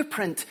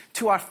blueprint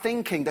to our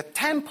thinking, the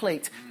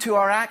template to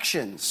our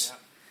actions.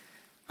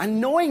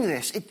 And knowing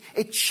this,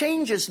 it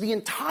changes the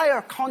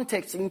entire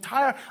context, the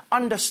entire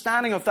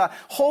understanding of that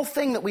whole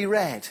thing that we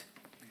read.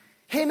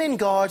 Him in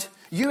God,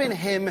 you in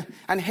him,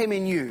 and him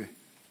in you.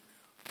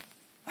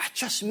 That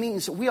just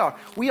means that we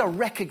are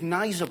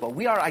recognizable.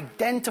 We are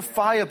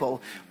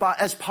identifiable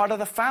as part of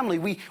the family.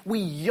 We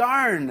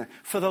yearn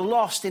for the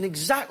lost in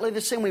exactly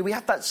the same way. We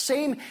have that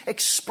same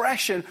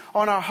expression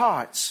on our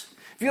hearts.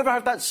 Have you ever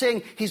heard that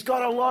saying, he's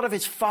got a lot of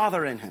his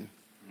Father in him?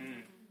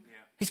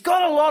 He's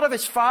got a lot of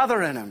his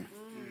Father in him.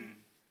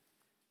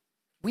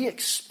 We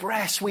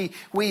express, we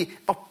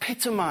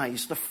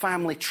epitomize the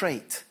family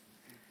trait.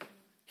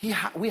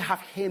 We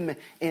have him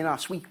in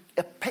us. We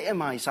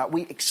epitomize that.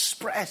 We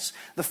express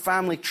the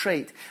family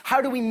trait. How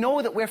do we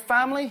know that we're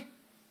family?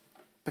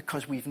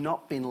 Because we've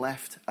not been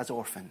left as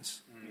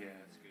orphans.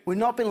 We've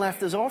not been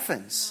left as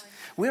orphans.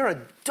 We're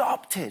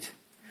adopted.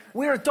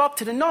 We're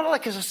adopted, and not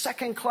like as a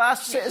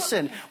second-class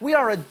citizen. We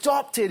are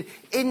adopted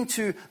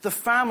into the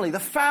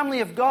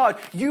family of God.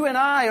 You and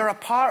I are a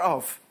part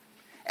of.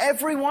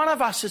 Every one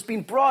of us has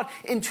been brought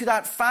into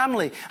that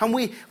family. And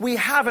we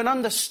have an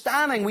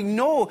understanding. We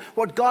know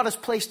what God has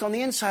placed on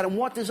the inside. And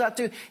what does that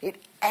do? It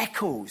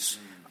echoes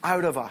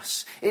out of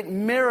us. It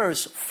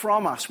mirrors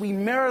from us. We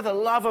mirror the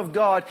love of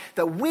God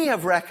that we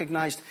have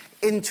recognized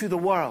into the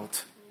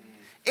world.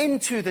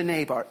 Into the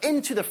neighbor,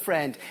 into the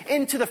friend,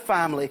 into the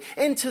family,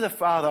 into the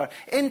father,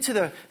 into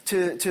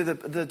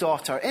the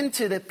daughter,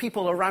 into the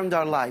people around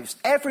our lives.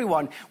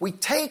 Everyone, we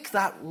take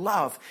that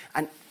love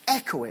and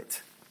echo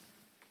it.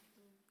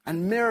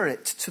 And mirror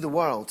it to the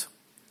world.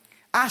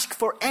 Ask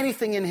for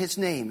anything in his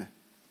name.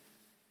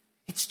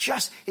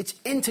 It's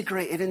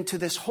integrated into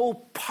this whole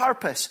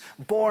purpose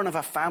born of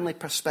a family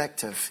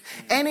perspective.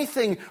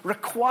 Anything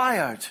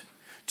required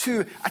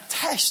to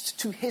attest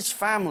to his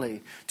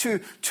family, to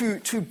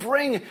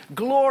bring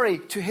glory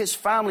to his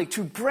family,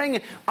 to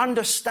bring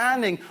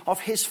understanding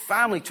of his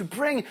family, to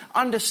bring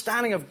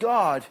understanding of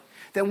God,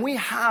 then we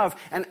have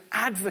an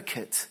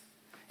advocate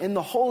in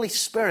the Holy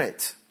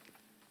Spirit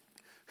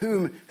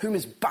whom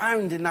is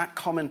bound in that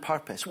common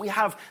purpose. We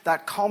have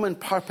that common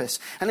purpose.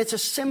 And it's a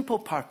simple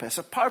purpose,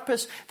 a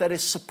purpose that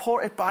is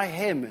supported by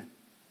him.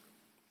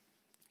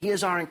 He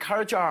is our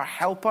encourager, our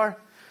helper.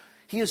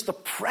 He is the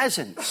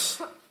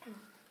presence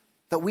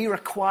that we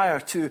require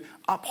to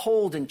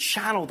uphold and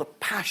channel the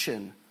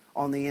passion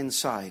on the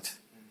inside.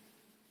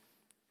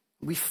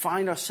 We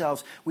find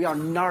ourselves, we are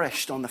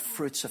nourished on the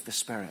fruits of the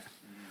Spirit.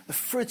 The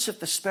fruits of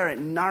the Spirit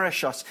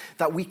nourish us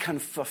that we can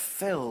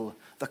fulfill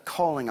the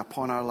calling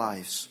upon our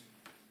lives.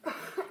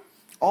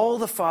 All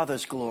the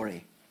Father's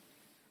glory.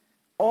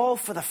 All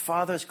for the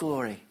Father's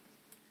glory.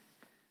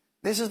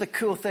 This is the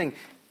cool thing.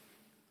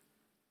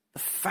 The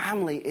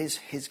family is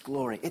his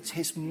glory. It's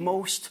his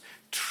most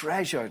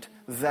treasured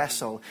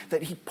vessel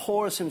that he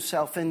pours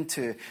himself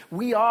into.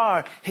 We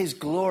are his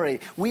glory.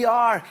 We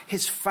are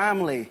his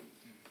family.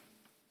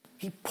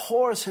 He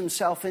pours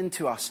himself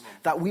into us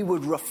that we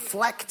would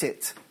reflect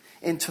it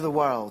into the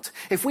world.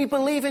 If we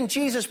believe in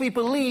Jesus, we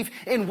believe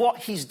in what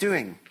he's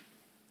doing.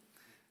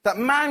 That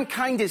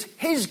mankind is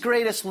his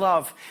greatest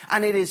love,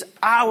 and it is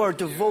our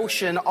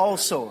devotion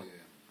also.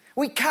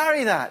 We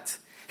carry that.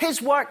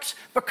 His works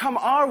become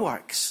our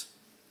works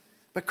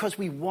because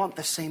we want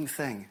the same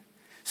thing.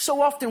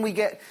 So often we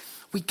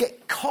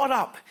get caught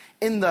up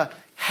in the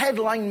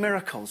headline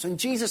miracles, and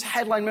Jesus'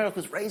 headline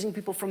miracles, raising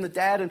people from the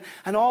dead,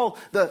 and all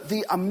the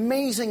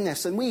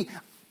amazingness, and we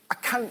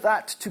account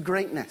that to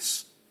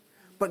greatness.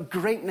 But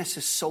greatness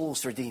is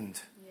souls redeemed.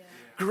 Yeah.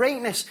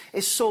 Greatness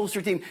is souls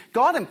redeemed.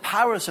 God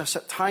empowers us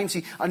at times.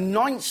 He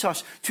anoints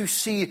us to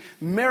see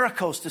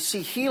miracles, to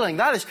see healing.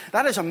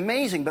 That is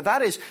amazing. But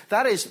that is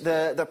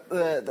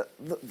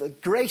the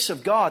grace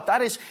of God.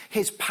 That is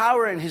his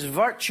power and his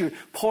virtue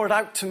poured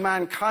out to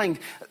mankind.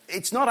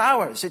 It's not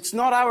ours. It's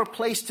not our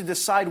place to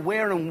decide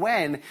where and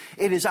when.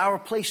 It is our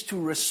place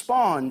to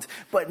respond.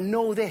 But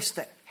know this,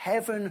 that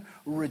heaven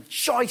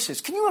rejoices.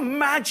 Can you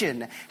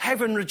imagine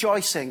heaven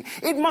rejoicing?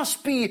 It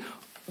must be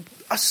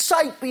a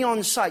sight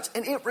beyond sights.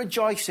 And it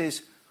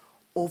rejoices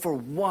over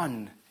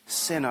one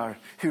sinner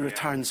who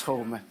returns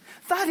home.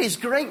 That is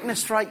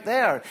greatness right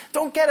there.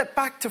 Don't get it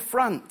back to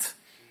front.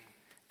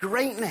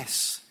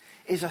 Greatness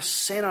is a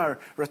sinner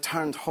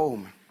returned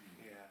home.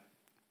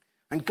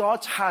 And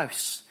God's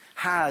house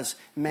has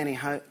many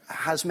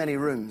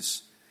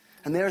rooms.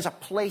 And there is a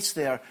place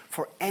there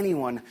for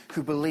anyone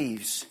who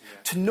believes.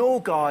 To know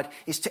God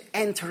is to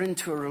enter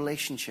into a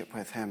relationship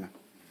with him.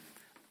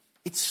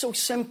 It's so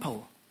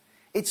simple.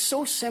 It's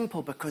so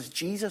simple because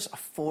Jesus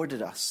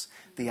afforded us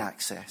the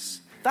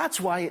access.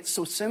 That's why it's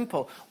so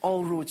simple.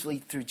 All roads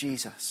lead through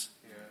Jesus.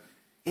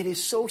 It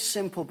is so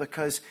simple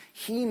because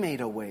he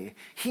made a way.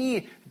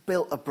 He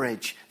built a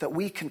bridge that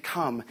we can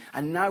come,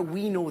 and now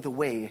we know the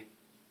way.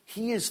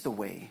 He is the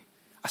way.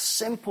 A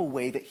simple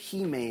way that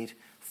he made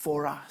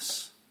for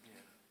us.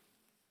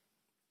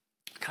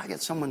 Can I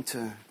get someone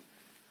to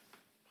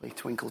Play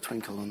Twinkle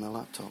Twinkle on the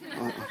laptop.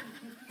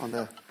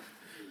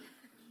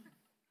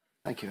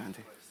 Thank you,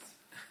 Andy.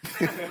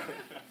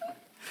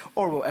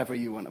 Or whatever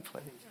you want to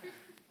play.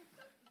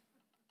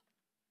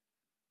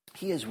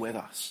 He is with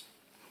us.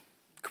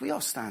 Can we all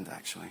stand,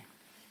 actually?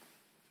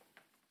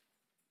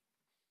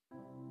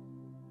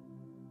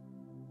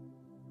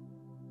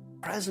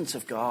 The presence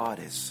of God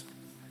is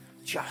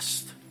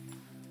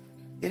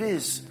it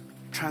is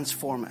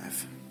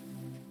transformative.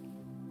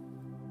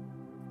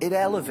 It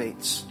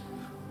elevates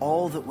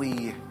all that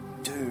we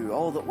do,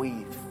 all that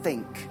we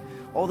think,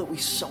 all that we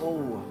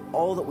sow,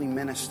 all that we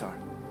minister.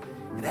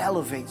 It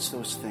elevates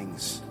those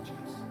things.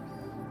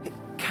 It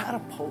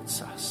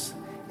catapults us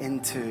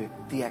into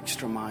the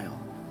extra mile.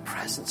 The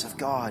presence of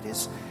God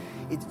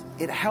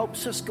it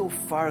helps us go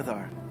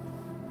further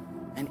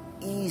and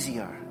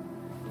easier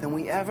than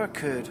we ever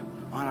could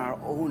on our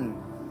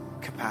own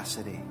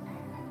capacity,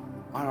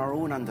 on our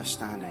own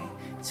understanding.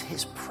 It's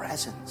His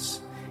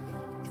presence.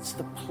 It's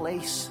the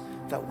place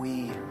that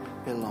we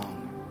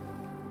belong.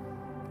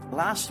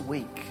 Last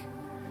week,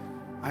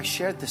 I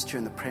shared this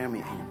during the prayer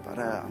meeting, but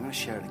I'm going to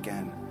share it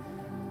again.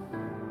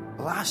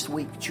 Last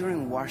week,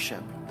 during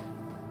worship,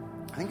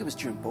 I think it was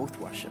during both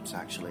worships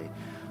actually,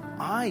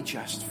 I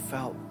just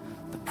felt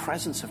the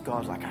presence of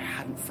God like I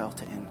hadn't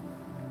felt it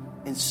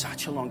in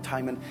such a long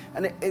time.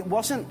 And it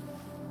wasn't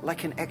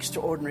like an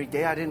extraordinary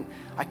day.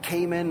 I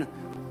came in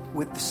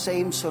with the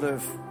same sort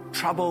of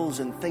troubles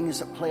and things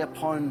that play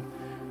upon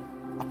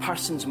a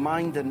person's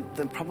mind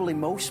than probably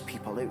most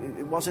people.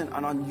 It wasn't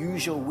an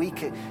unusual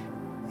week.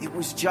 It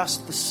was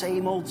just the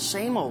same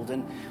old.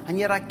 And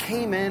yet I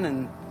came in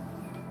and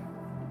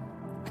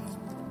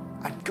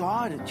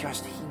God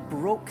He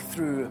broke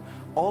through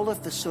all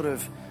of the sort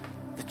of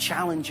the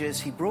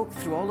challenges. He broke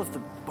through all of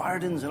the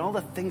burdens and all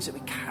the things that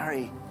we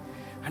carry.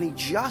 And He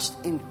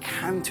just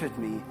encountered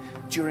me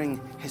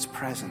during His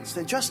presence.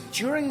 That just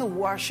during the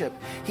worship,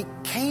 He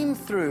came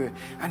through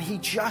and He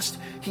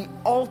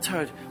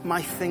altered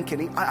my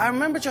thinking. I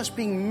remember just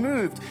being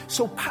moved,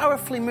 so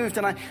powerfully moved.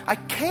 And I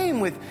came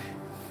with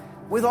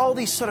all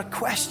these sort of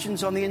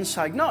questions on the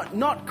inside.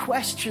 Not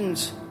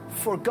questions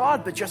for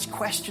God, but just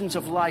questions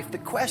of life. The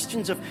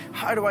questions of,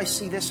 how do I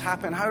see this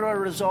happen? How do I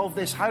resolve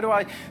this? How do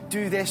I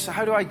do this?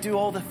 How do I do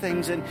all the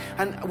things? And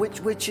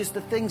which is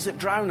the things that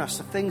drown us,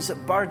 the things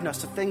that burden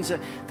us, the things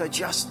that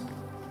just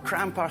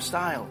cramp our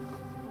style.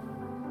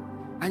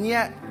 And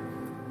yet,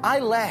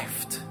 I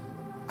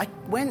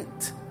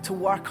went to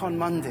work on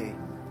Monday.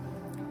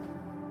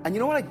 And you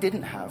know what I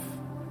didn't have?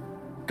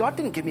 God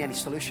didn't give me any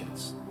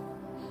solutions.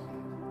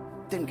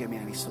 Didn't give me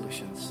any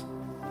solutions.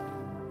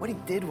 What He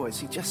did was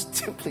He just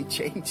simply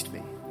changed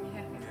me.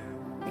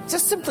 He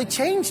just simply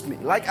changed me.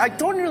 Like, I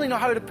don't really know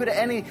how to put it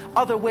any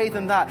other way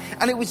than that.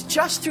 And it was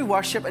just through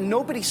worship, and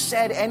nobody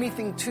said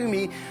anything to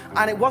me.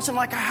 And it wasn't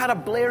like I had a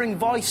blaring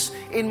voice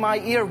in my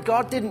ear.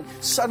 God didn't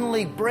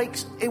suddenly break.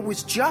 It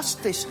was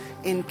just this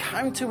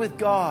encounter with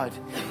God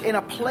in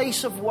a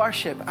place of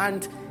worship.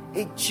 And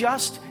it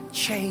just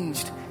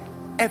changed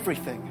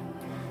everything.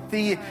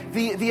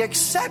 The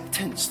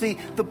acceptance, the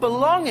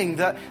belonging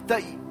that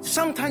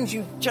sometimes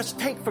you just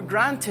take for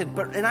granted,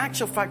 but in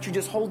actual fact you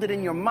just hold it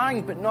in your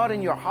mind, but not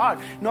in your heart,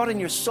 not in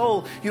your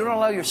soul. You don't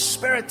allow your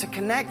spirit to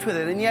connect with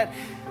it. And yet,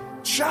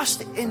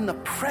 just in the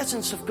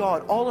presence of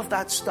God, all of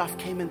that stuff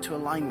came into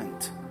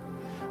alignment.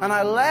 And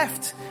I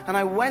left and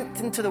I went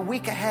into the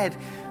week ahead,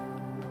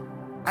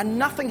 and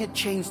nothing had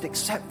changed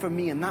except for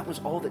me, and that was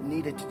all that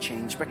needed to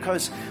change,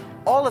 because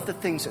all of the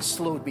things that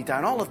slowed me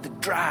down, all of the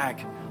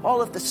drag,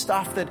 all of the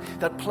stuff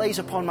that plays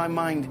upon my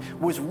mind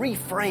was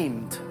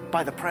reframed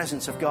by the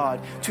presence of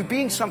God to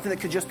being something that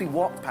could just be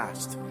walked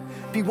past,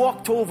 be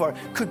walked over,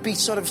 could be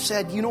sort of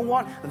said, you know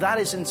what, that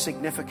is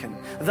insignificant.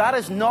 That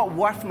is not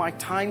worth my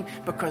time,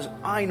 because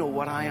I know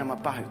what I am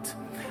about.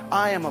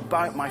 I am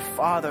about my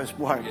Father's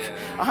work.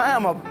 I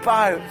am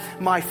about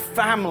my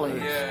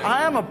family.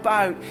 I am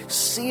about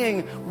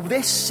seeing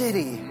this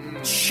city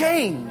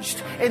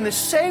changed in the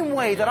same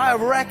way that I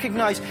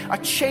recognize a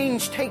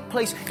change take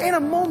place in a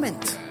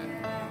moment.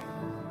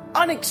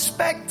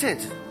 Unexpected.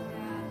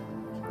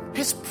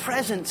 His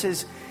presence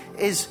is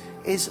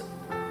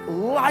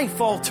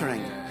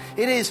life-altering.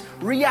 It is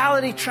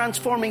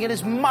reality-transforming. It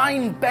is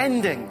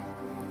mind-bending.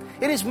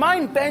 It is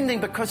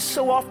mind-bending because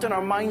so often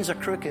our minds are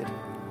crooked.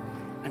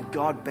 And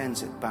God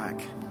bends it back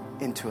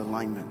into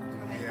alignment.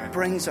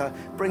 Brings a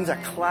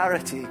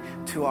clarity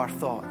to our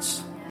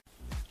thoughts.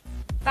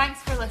 Thanks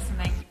for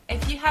listening.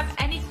 If you have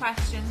any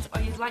questions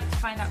or you'd like to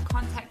find out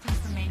contact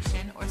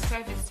information or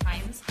service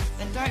times,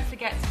 then don't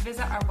forget to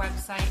visit our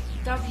website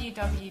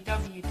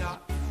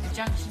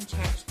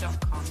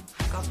www.thejunctionchurch.com.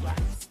 God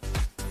bless.